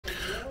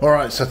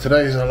Alright, so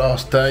today is our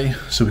last day,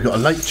 so we've got a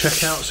late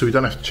checkout, so we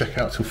don't have to check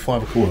out till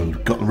 5 o'clock.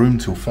 We've got the room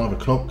till 5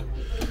 o'clock.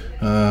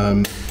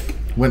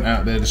 Went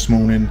out there this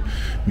morning,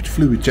 we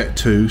flew with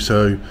Jet2,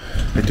 so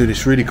they do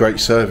this really great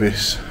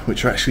service,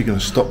 which are actually going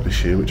to stop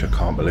this year, which I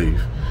can't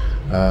believe.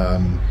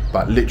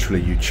 But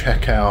literally, you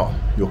check out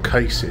your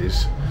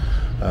cases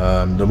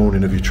the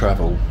morning of your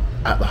travel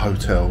at the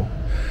hotel.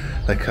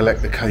 They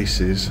collect the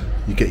cases,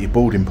 you get your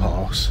boarding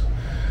pass,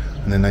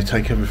 and then they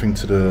take everything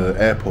to the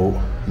airport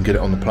and get it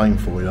on the plane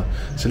for you.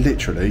 So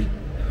literally,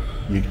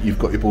 you've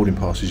got your boarding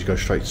passes, you go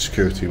straight to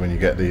security when you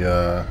get to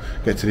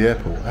the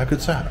airport. How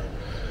good's that?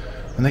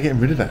 And they're getting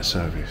rid of that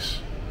service.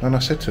 And I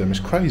said to them, it's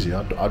crazy,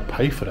 I'd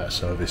pay for that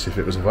service if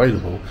it was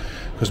available,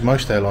 because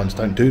most airlines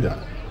don't do that.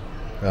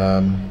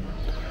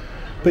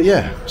 But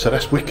yeah, so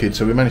that's wicked.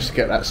 So we managed to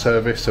get that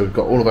service, so we've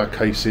got all of our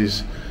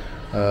cases.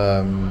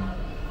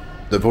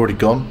 They've already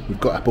gone, we've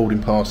got our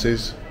boarding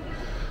passes.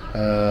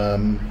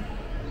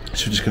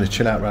 So we're just going to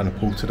chill out around the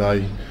pool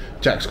today.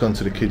 Jack's gone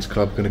to the kids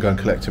club, going to go and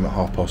collect him at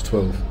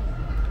 12:30.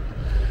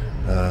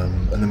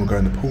 And then we'll go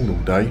in the pool all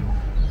day.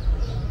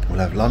 We'll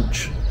have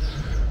lunch.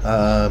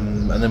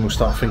 And then we'll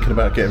start thinking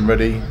about getting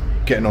ready,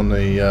 getting on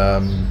the,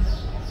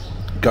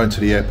 going to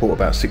the airport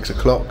about 6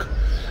 o'clock.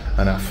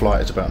 And our flight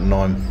is about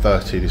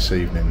 9:30 this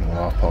evening,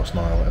 or 9:30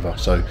 or whatever.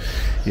 So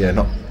yeah,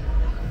 not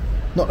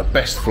the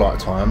best flight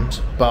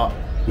times, but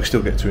we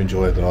still get to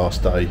enjoy the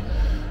last day.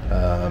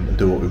 And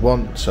do what we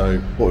want. So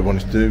what we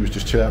wanted to do was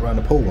just chill out around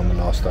the pool on the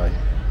last day.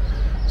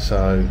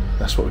 So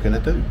that's what we're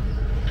going to do.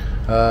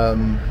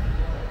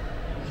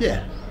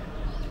 Yeah.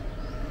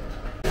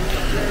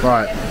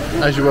 Right,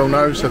 as you well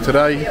know, so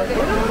today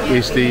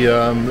is the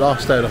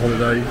last day of the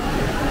holiday.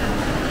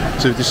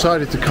 So we've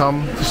decided to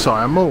come to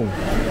Siam Mall.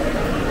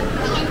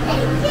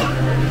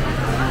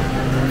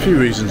 A few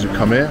reasons we've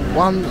come here.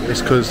 One is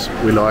because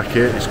we like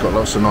it. It's got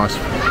lots of nice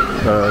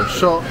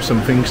shops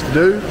and things to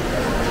do.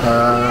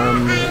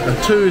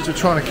 And two is we're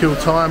trying to kill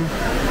time,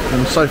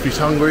 and Sophie's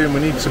hungry and we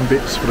need some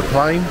bits for the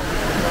plane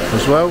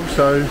as well,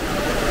 so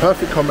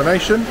perfect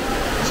combination.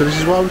 So this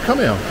is why we come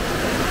here.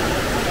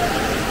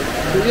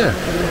 But yeah,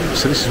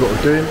 so this is what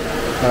we're doing.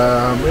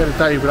 We had a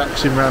day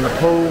relaxing around the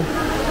pool,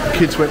 the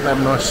kids went and had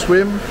a nice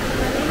swim.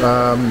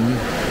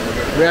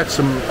 We had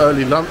some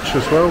early lunch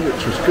as well,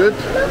 which was good.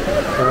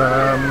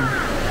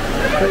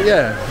 But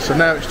yeah, so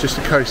now it's just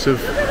a case of,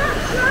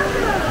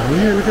 oh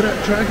yeah, look at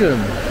that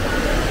dragon.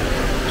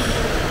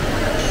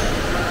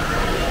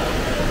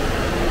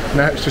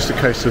 Now it's just a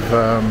case of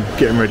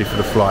getting ready for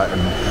the flight and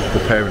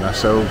preparing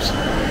ourselves.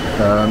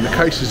 The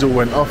cases all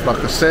went off, like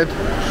I said,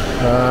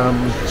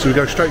 so we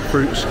go straight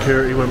through to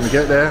security when we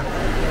get there,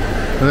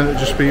 and then it'll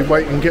just be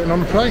waiting and getting on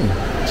the plane.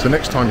 So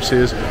next time you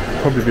see us,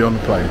 probably be on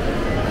the plane.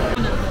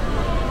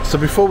 So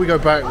before we go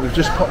back, we've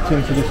just popped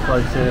into this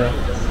place here.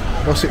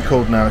 What's it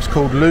called now? It's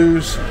called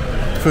Lou's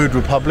Food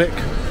Republic.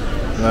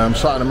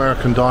 It's like an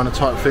American diner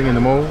type thing in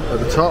the mall at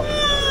the top.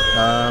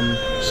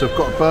 So I've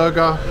got a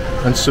burger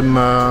and some,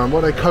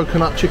 what are they,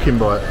 coconut chicken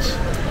bites?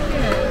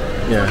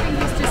 Yeah. I think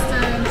it's just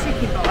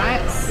chicken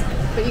bites,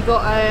 but you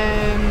got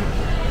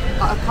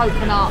like a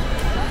coconut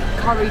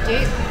curry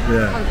dip.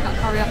 Yeah. Coconut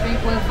curry, I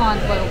think. We'll find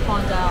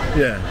out.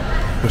 Yeah.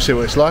 We'll see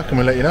what it's like and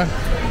we'll let you know.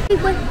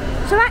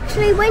 So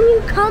actually, when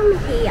you come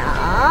here,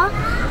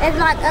 there's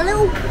like a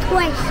little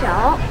toy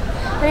shop,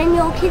 and then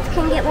your kids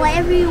can get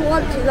whatever you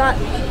want to. Like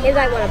if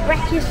they want a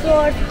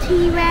Brachiosaurus,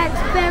 T-Rex,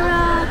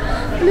 Ferra,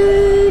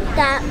 Blue,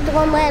 the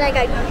one where they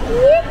go,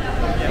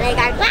 and they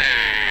go,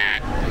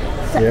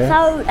 so, yeah.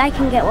 So they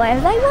can get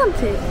whatever they want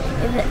to,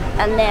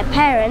 and their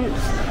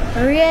parents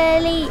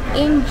really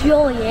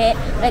enjoy it,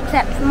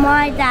 except for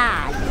my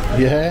dad.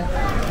 Yeah?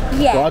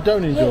 Yeah. Well, I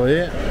don't enjoy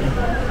it.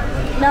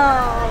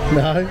 No.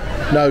 No?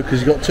 No,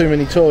 because you've got too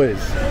many toys.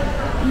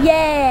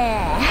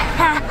 Yeah.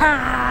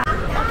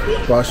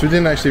 Right, so we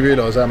didn't actually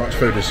realise how much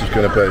food this was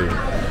going to be.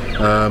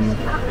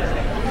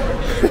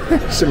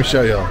 Let me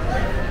show you.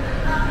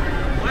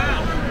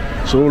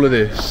 So all of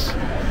this,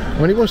 I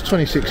mean it was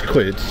 26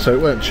 quid, so it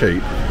weren't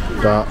cheap,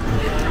 but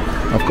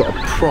I've got a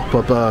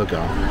proper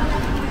burger.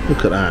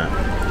 Look at that.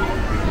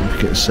 You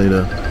can see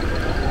the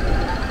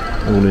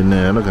all in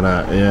there. Look at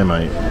that. Yeah,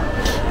 mate.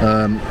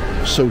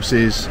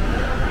 Sauces,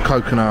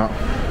 coconut,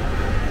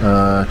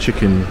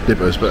 chicken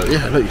dippers, but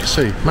yeah, look, you can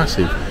see,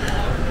 massive.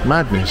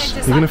 Madness.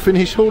 You're going to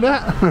finish all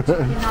that?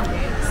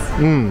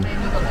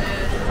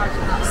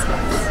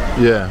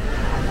 Yeah.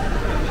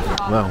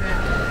 Well,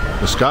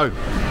 let's go.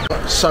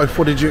 So,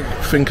 what did you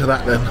think of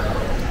that then?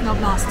 Not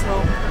nice at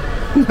all.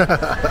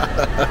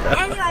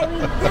 Anyway,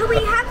 we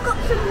have got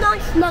some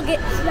nice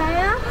nuggets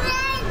there.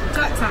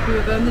 Jack's happy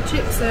with them. The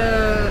chips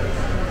are,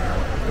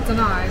 I don't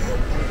know,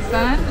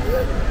 burnt,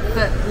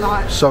 but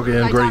like soggy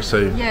and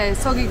greasy. Yeah,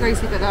 soggy,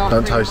 greasy, but they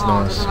don't taste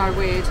hard, nice. I don't know,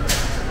 weird.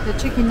 The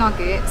chicken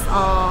nuggets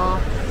are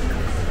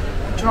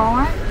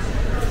dry,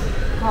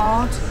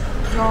 hard,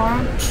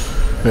 dry.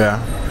 Yeah.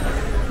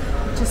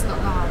 Just not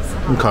nice.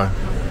 Okay.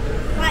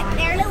 Like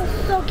they're a little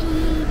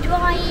soggy,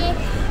 dry.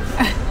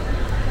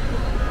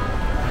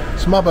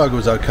 So my burger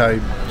was okay,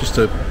 just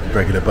a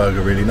regular burger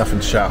really, nothing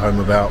to shout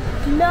home about.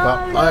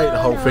 But I ate the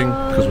whole thing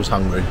because I was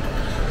hungry.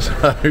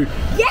 So,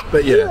 Yeah,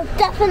 but yeah. you're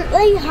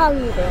definitely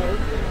hungry.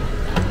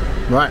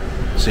 Right,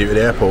 see you at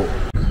the airport.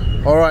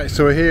 Alright,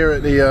 so we're here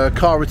at the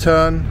car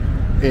return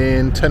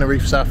in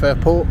Tenerife South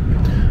Airport.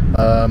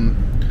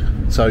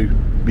 So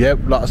yeah,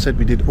 like I said,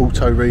 we did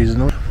auto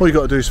reasonable. All you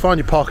got to do is find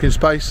your parking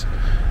space,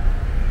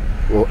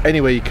 or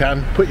anywhere you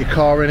can, put your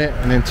car in it,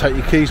 and then take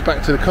your keys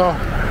back to the car.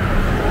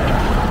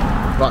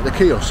 Like the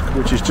kiosk,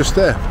 which is just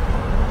there.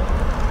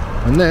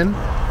 And then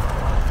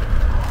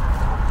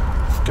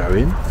go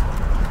in,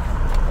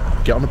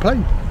 get on the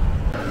plane.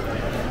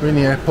 We're in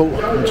the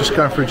airport, I'm just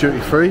going through duty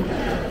free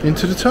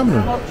into the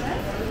terminal.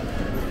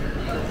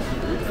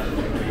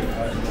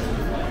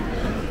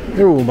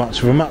 They're all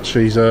much of a much,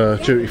 these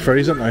duty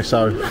frees, aren't they?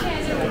 So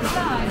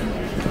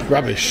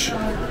rubbish.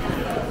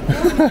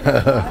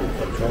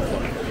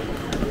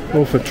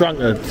 All for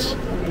drunkards.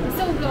 It's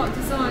all like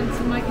designed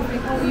to make you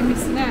think, oh, you're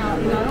missing out.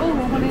 You know, oh,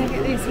 I want to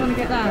get this, I want to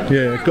get that.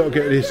 Yeah, got to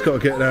get this, got to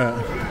get that.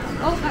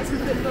 Oh, that's a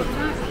flip flop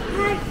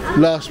jack.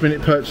 Last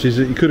minute purchases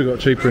that you could have got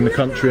cheaper in the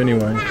country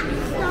anyway. And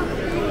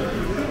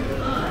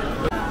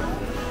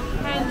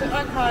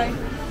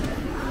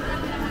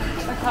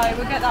okay,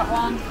 we'll get that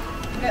one.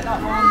 We'll get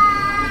that one.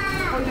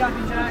 What are you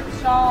having, Jack?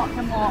 Shark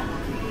and what?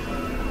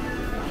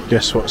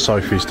 Guess what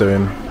Sophie's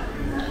doing?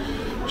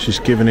 She's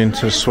giving in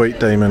to the sweet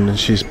demon and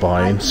she's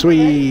buying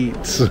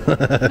sweets. No,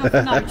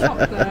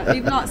 chocolate.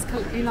 He likes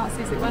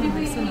these at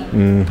Wendy's, doesn't he?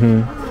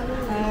 Mm-hmm.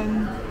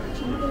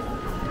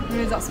 He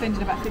ends up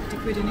spending about 50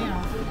 quid in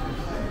here.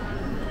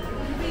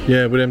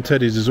 Yeah, with them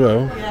teddies as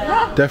well.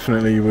 Yeah.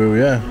 Definitely you will,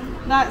 yeah.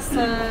 That's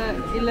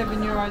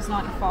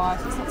 €11.95,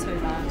 so it's not too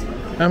bad.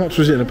 How much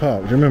was it in the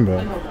park? Do you remember?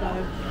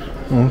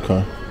 Oh,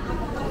 okay.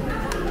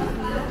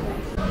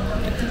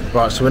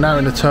 Right, so we're now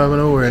in the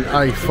terminal, we're in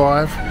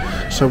A5.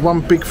 So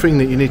one big thing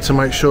that you need to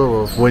make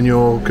sure of when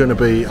you're going to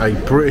be a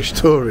British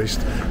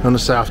tourist on the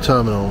South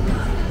Terminal.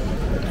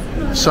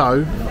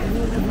 So,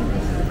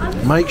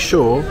 make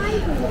sure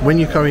when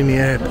you go in the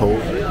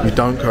airport, you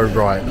don't go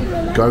right,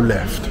 go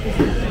left.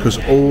 Because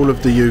all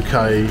of the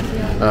UK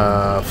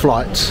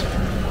flights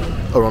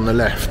are on the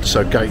left.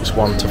 So gates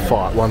 1 to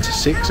 5, 1 to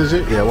 6 is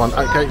it? Yeah,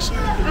 gates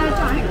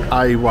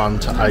A1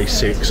 to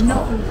A6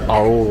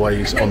 are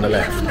always on the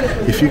left.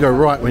 If you go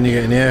right when you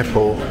get in the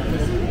airport,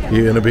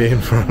 you're going to be in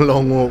for a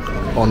long walk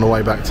on the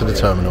way back to the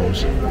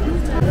terminals.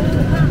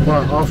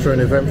 Right, after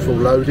an eventful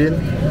loading,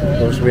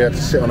 obviously we had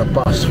to sit on a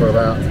bus for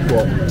about,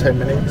 what, 10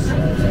 minutes?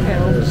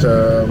 It was,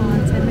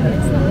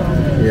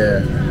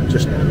 yeah,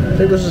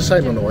 it was the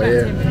same on the way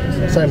here.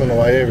 Same on the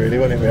way here really,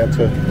 wasn't it? We had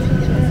to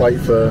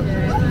wait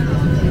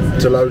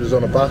to load us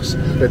on a bus.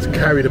 We had to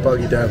carry the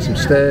buggy down some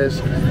stairs.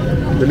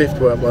 The lift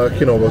weren't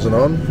working or wasn't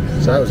on,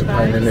 so that was a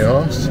pain in the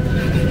arse.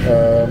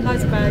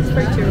 Nice bags,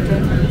 3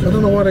 children. I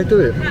don't know why they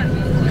do it.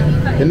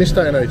 In this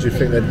day and age, you'd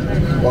think they'd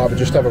either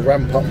just have a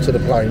ramp up to the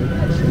plane,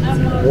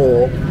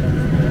 or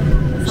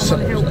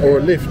a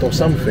lift or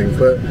something.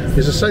 But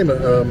it's the same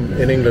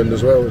in England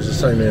as well. It's the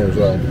same here as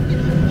well.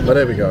 But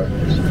there we go.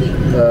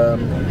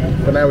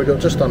 But now we've got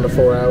just under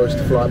 4 hours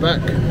to fly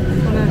back.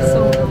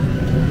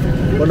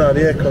 Well, no,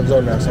 the aircon's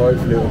on now, so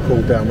hopefully it'll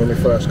cool down. When we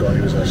first got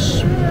it, was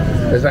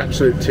an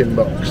absolute tin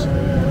box.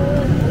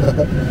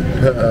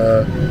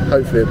 But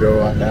hopefully it'll be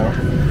alright now.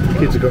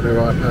 Kids have got their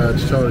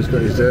iPads, Charlie's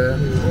got his there.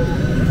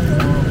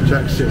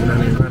 Jack's sitting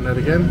down in Grandad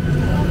again.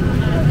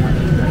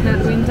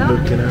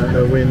 Looking out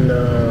the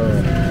window.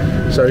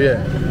 So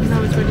yeah.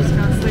 Now it's ready to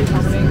go and sleep,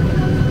 I think.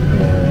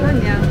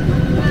 And yeah.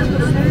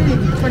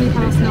 20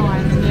 past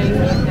 9 in the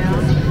evening now.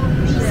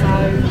 So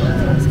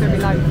it's going to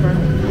be late for him.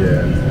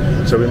 Yeah.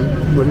 So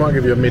we might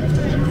give you a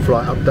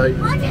mid-flight update.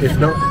 If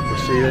not, we'll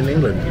see you in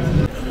England.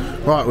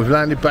 Right, we've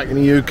landed back in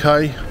the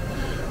UK.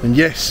 And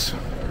yes,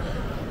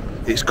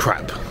 it's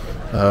crap.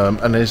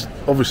 And there's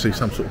obviously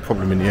some sort of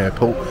problem in the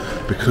airport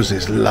because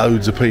there's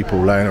loads of people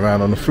laying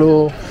around on the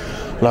floor,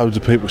 loads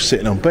of people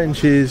sitting on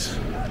benches.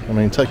 I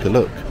mean, take a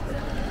look.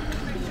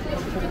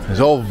 There's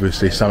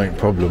obviously something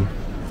problem.